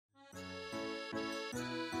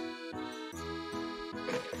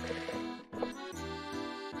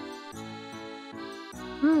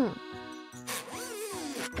Oh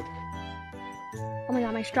my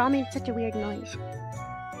god, my straw made such a weird noise.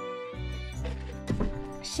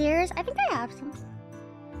 Shears? I think I have some.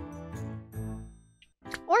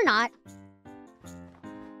 Or not.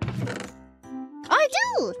 Oh, I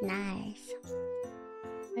do! Nice.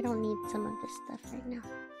 I don't need some of this stuff right now.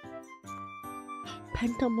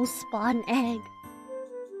 Pentomo spawn egg.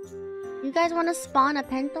 You guys want to spawn a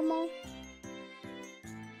Pentomo?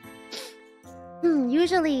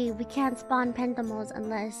 Usually we can't spawn Pentomos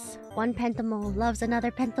unless one Pentomo loves another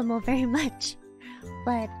Pentomo very much.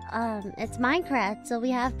 But, it's Minecraft, so we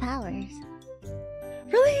have powers.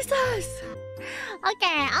 Release us!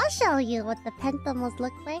 Okay, I'll show you what the Pentomos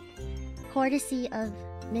look like. Courtesy of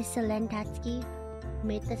Miss ᵗʰᵉⁿ, who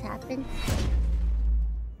made this happen.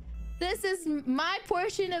 This is my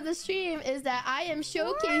portion of the stream, is that I am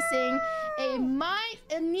showcasing a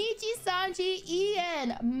Nijisanji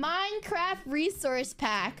EN Minecraft resource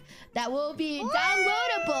pack that will be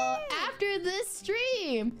downloadable after this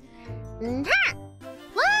stream. Look!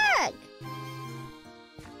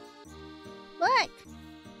 Look!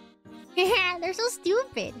 They're so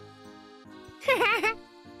stupid.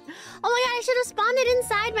 Oh my god, I should have spawned it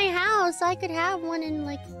inside my house so I could have one in,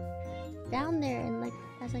 like, down there and, like,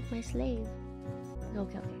 as, like, my slave.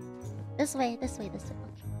 Okay, okay. This way, this way, this way.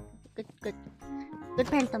 Okay. Good. Good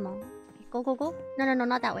Pentomo. Okay, go. No,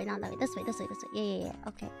 not that way, not that way. This way. Yeah.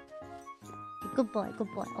 Okay. Good boy. Okay.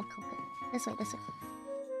 This way.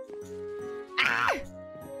 Ah!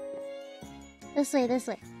 This way.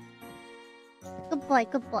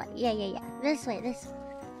 Good boy. Yeah. This way.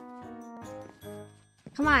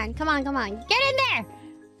 Come on. Get in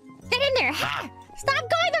there! Ha! Stop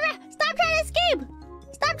going around! Stop trying to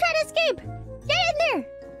escape! Get in there!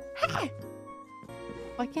 Ha!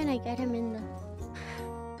 Why can't I get him in the...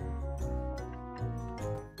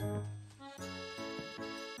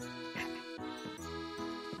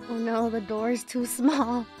 Oh no, the door is too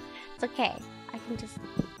small. It's okay. I can just...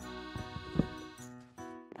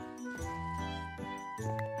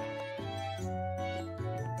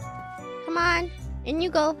 Come on. In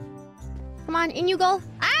you go. Come on, in you go.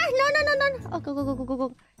 Ah, no. Oh,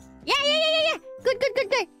 go. Yeah. Good.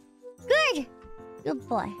 Good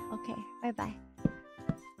boy. Okay, bye-bye.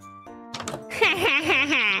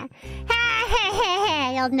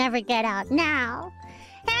 You'll never get out now.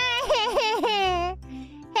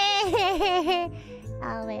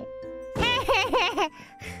 Oh, wait. I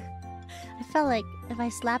felt like if I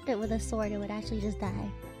slapped it with a sword, it would actually just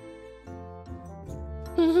die.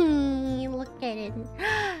 Look at it.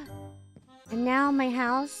 And now my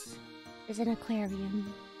house is an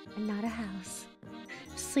aquarium and not a house.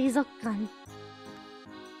 水族館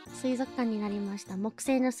になりました。木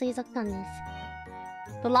製の水族館です。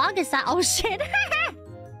The log is that. Oh shit!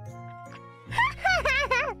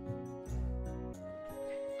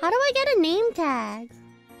 How do I get a name tag?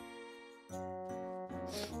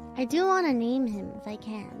 I do want to name him if I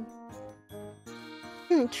can.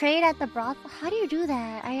 Trade at the brothel? How do you do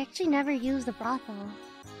that? I actually never use the brothel.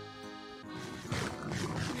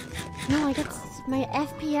 No, I guess my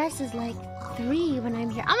FPS is like 3 when I'm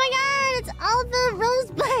here. Oh my god, it's all the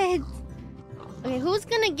rosebuds! Okay, who's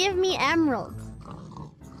gonna give me emeralds?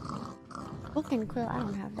 Book and quill, I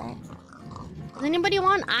don't have that. Does anybody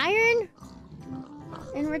want iron?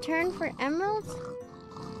 In return for emeralds?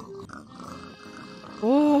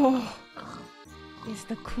 Oh, it's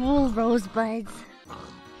the cool rosebuds.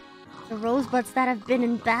 The rosebuds that have been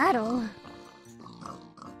in battle.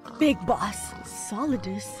 Big Boss,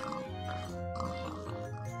 Solidus.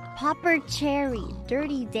 Popper Cherry,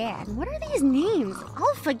 Dirty Dan. What are these names?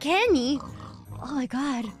 Alpha Kenny. Oh my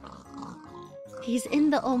god. He's in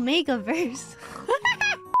the Omega-verse.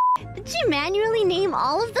 Did she manually name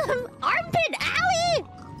all of them? Armpit Alley!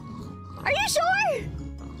 Are you sure?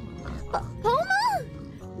 Poma?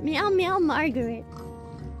 Meow Meow Margaret.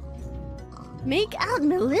 Make out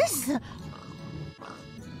Melissa.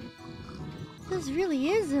 This really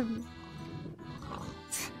is him.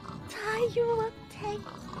 Tie you up tight.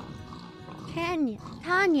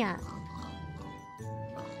 Tanya.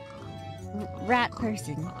 Rat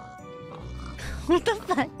person. What the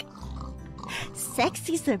fuck?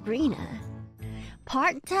 Sexy Sabrina.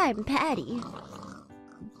 Part-time Patty.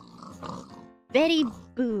 Betty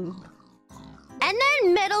Boob. And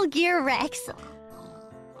then Metal Gear Rex.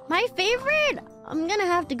 My favorite, I'm gonna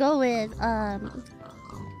have to go with,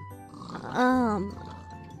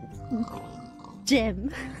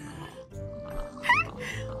 Jim.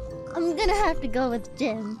 I'm gonna have to go with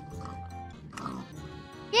Jim.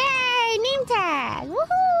 Yay! Name tag!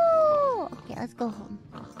 Woohoo! Okay, let's go home.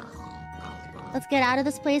 Let's get out of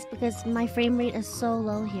this place because my frame rate is so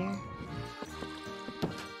low here.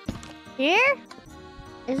 Here?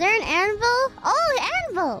 Is there an anvil? Oh,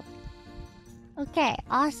 anvil! Okay,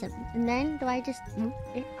 awesome. And then do I just move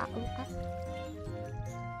it up?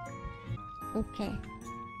 Okay.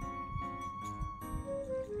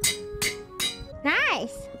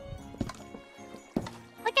 Nice!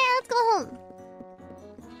 Okay, let's go home.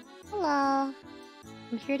 Hello.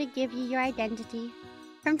 I'm here to give you your identity.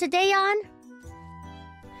 From today on,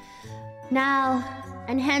 now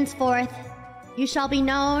and henceforth, you shall be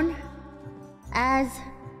known as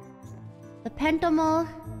the Pentomo,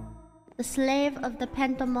 the slave of the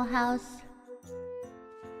Pentomo house.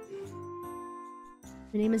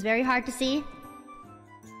 Your name is very hard to see.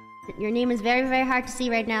 Your name is very, very hard to see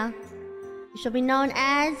right now. You shall be known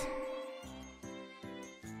as...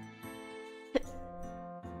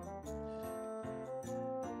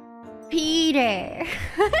 Peter.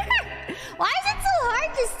 Why is it so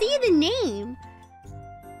hard to see the name?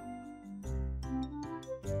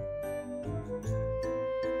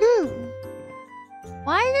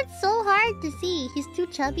 Why is it so hard to see? He's too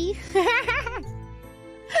chubby.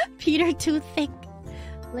 Peter too thick.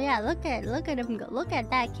 Well, yeah, look at him go. Look at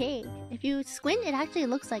that cake. If you squint, it actually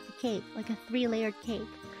looks like a cake, like a 3-layered cake.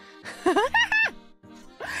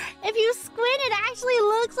 If you squint, it actually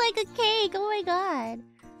looks like a cake. Oh my god.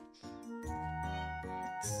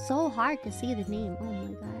 It's so hard to see the name. Oh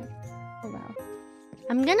my god. Oh well.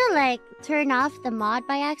 I'm gonna like turn off the mod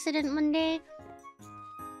by accident one day.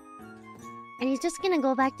 And he's just gonna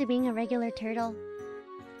go back to being a regular turtle.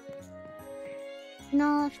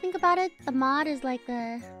 No, if you think about it, the mod is like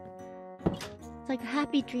a... It's like a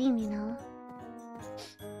happy dream, you know?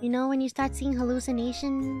 You know, when you start seeing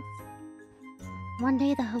hallucinations... One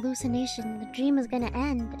day the dream is gonna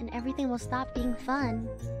end and everything will stop being fun.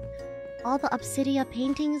 All the obsidian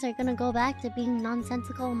paintings are gonna go back to being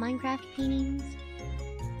nonsensical Minecraft paintings.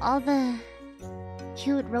 All the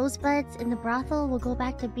cute rosebuds in the brothel will go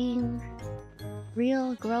back to being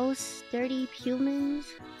real, gross, dirty humans.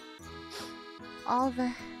 All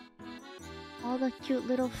the cute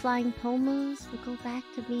little flying pomos will go back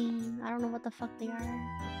to being... I don't know what the fuck they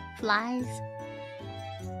are. Flies.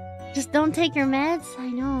 Just don't take your meds. I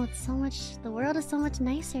know, it's so much... The world is so much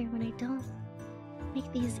nicer when I don't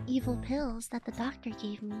make these evil pills that the doctor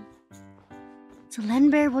gave me. So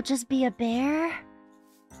Lenbear will just be a bear?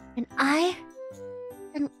 And I?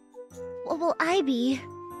 And what will I be?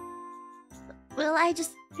 Will I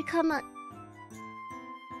just become a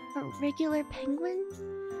regular penguin?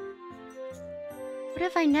 What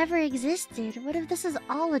if I never existed? What if this is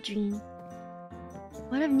all a dream?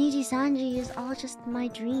 What if Nijisanji is all just my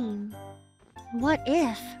dream? What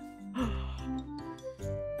if?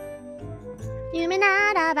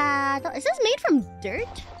 Is this made from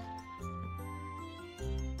dirt?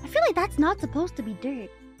 I feel like that's not supposed to be dirt.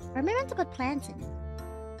 Or am I meant to put plants in it?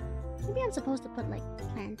 Maybe I'm supposed to put like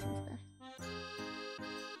plants and stuff.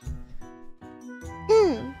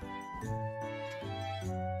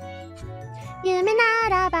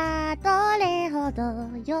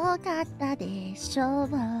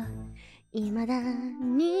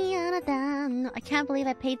 I can't believe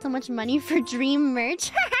I paid so much money for dream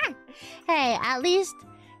merch. Hey, at least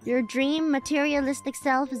your dream materialistic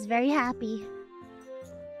self is very happy.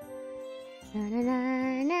 How did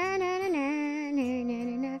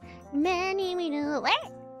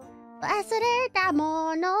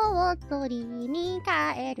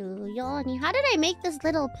I make this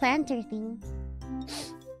little planter thing?